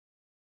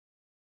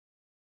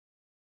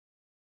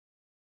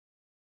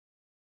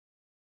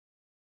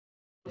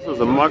This is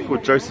a Michael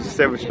Joseph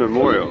Savage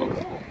Memorial.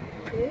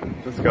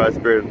 This guy's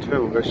buried in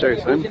tomb. We'll go show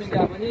you soon.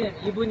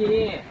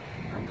 이분이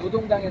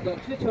노동당에서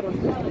최초로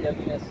수상을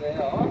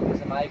역임했어요.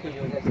 그래서 마이클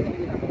조셉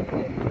세븐이라고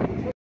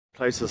하는데.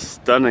 Place is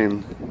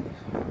stunning.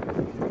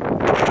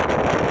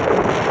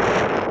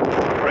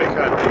 I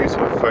can't use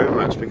my phone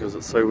much because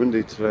it's so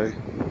windy today.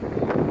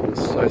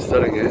 It's so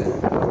stunning here.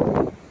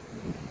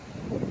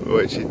 We'll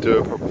actually do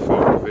a proper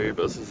photo review,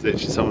 but this is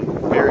actually someone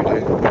buried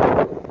here.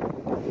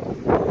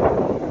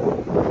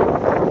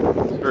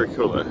 It's very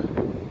cool though.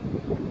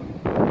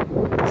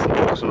 It's an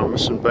auction on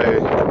Mission Bay.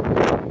 I'm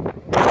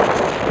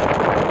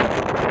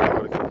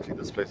going to come check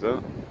this place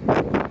out.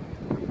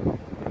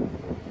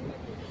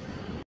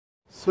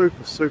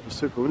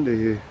 Super windy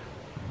here.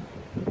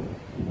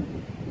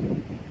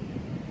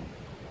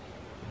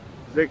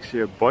 There's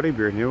actually a body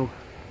buried here.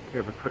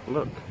 Have a quick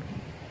look.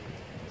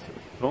 See what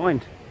we can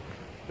find.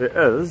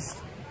 There is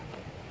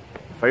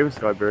a famous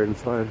guy buried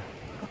inside.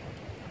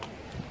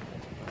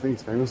 I think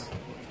he's famous.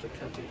 To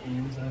cut your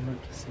hands over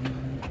to see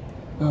that.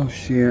 Oh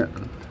shit.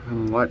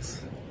 And the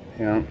lights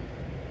out.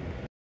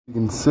 You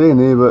can see in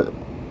there, but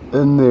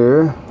in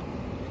there,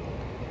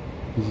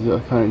 I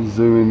can't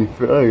zoom any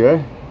further. There you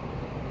go.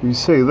 You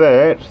see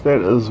that?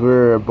 That is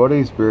where a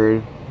body's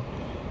buried.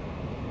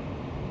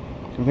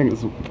 I think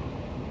it's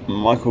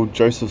Michael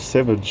Joseph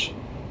Savage.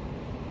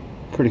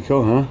 Pretty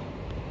cool, huh?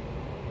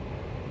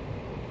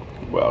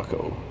 Wow,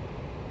 cool.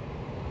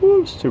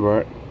 Whoops, too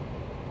bright.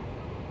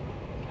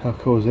 How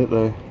cool is that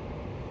though?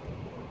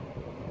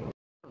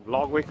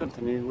 Vlog we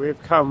continue.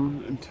 We've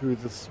come into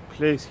this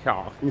place here.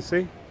 Can you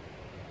see?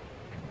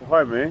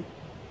 Behind me,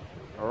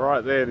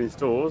 right there in these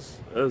doors,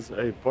 is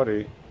a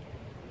body.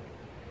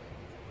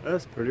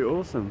 That's pretty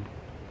awesome.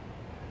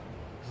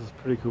 This is a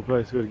pretty cool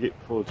place. We've got to get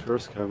before the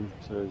tourists come.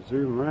 So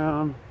zoom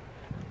around.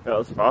 That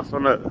was fast,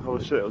 wasn't it?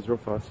 Holy shit, that was real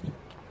fast.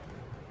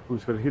 We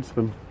just got a head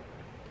spin.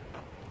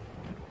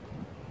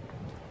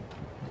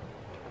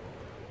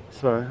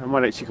 So I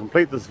might actually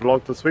complete this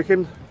vlog this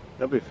weekend.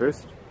 That'll be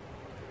first.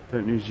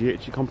 Don't usually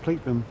actually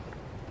complete them.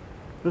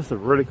 This is a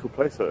really cool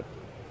place though.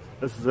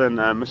 This is in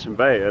Mission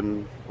Bay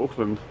in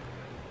Auckland.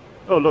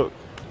 Oh look,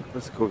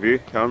 that's a cool view,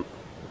 count.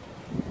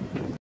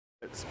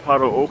 It's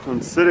part of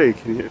Auckland City,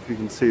 if you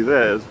can see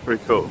that, it's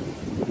pretty cool.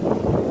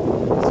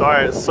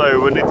 Sorry it's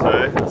so windy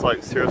today, it's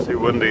like seriously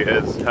windy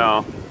as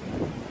hell.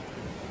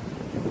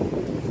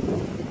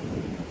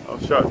 I'll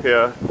show up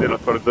here, then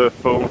I've got to do a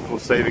film for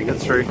Saving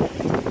History.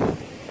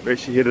 We're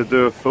actually here to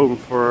do a film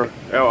for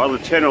our other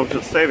channel, which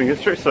is Saving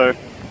History, so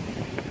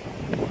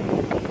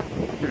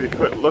give you a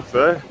quick look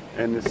there.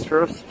 And there's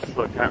tourists,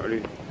 so I can't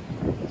really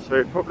show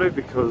it properly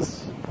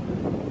because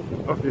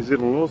of New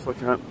Zealand laws, so I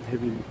can't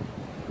have you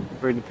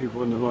bring the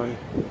people into my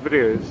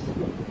videos.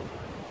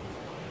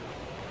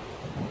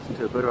 Let's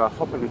do a bit of a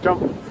hop and a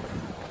jump.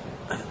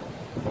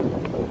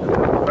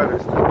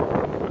 It's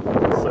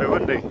so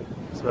windy,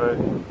 so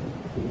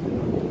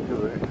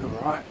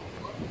alright.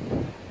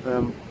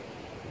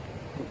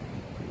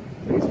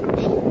 He's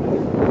finished. So,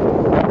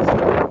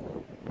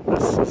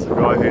 this is the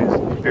guy who's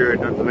buried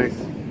underneath.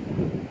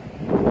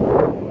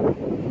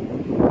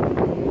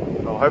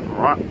 I hope I'm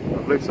right, I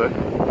believe so.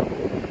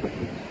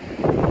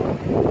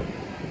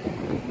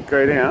 Go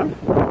down.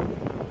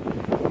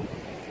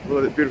 Look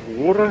at that beautiful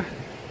water.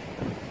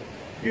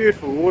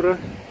 Beautiful water.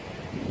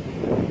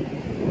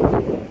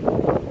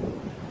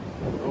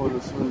 All in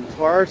its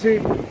entirety.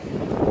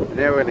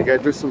 Now we're going to go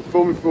do some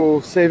filming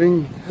for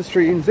Saving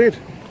History NZ.